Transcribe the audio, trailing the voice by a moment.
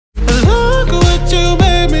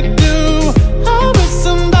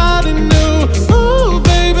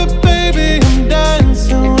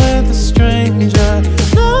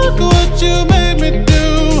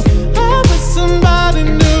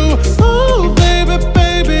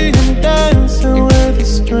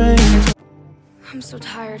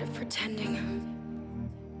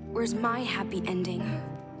where's my happy ending?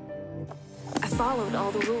 I followed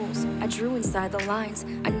all the rules, I drew inside the lines.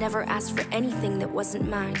 I never asked for anything that wasn't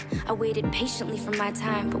mine. I waited patiently for my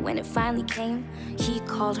time, but when it finally came, he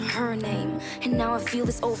called her name. And now I feel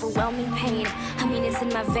this overwhelming pain. I mean, it's in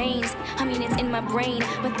my veins, I mean, it's in my brain.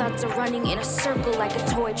 My thoughts are running in a circle like a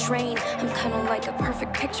toy train. I'm kinda like a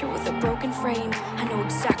perfect picture with a broken frame. I know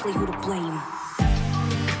exactly who to blame.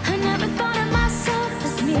 I never thought of myself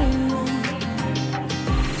as me.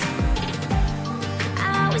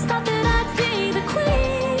 I always thought that I'd be the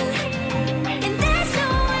queen, and there's no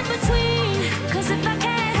in between. Cause if I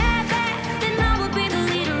can't have that, then I will be the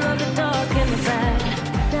leader of the dark and the bad.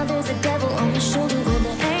 Now there's a devil on my shoulder where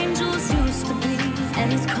the angels used to be,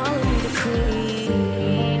 and he's calling me the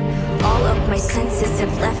queen. All of my senses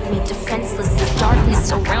have left me defenseless. The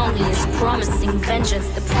darkness around me is promising vengeance.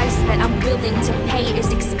 The price that I'm willing to pay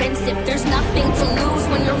is expensive. There's nothing to lose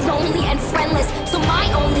when you're lonely and friendless. So my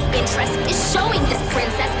only interest is showing this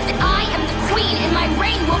princess that I am the queen and my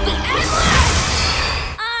reign will be endless.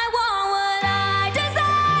 I want what I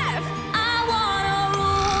deserve. I wanna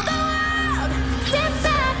rule the world. Sit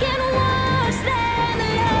back and watch them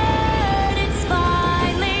learn. It's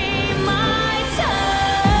finally my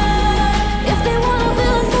turn. If they want a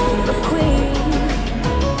villain for the queen,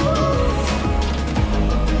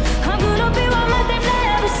 I'm gonna be one like they've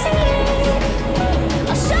never seen.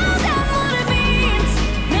 I'll show them what it means.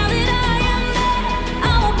 Now that I am there,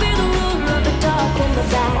 I will be the ruler of the dark and the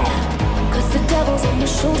bad. Cause the devil's on my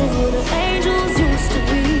shoulder where the angels used to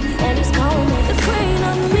be, and he's calling me the queen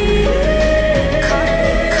of me.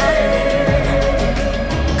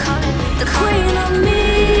 The queen of me.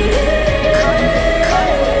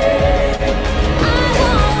 I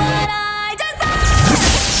want what I deserve.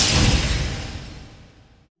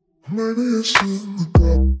 Maybe it's in the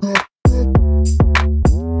dark.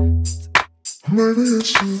 Maybe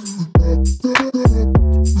it's in the dark.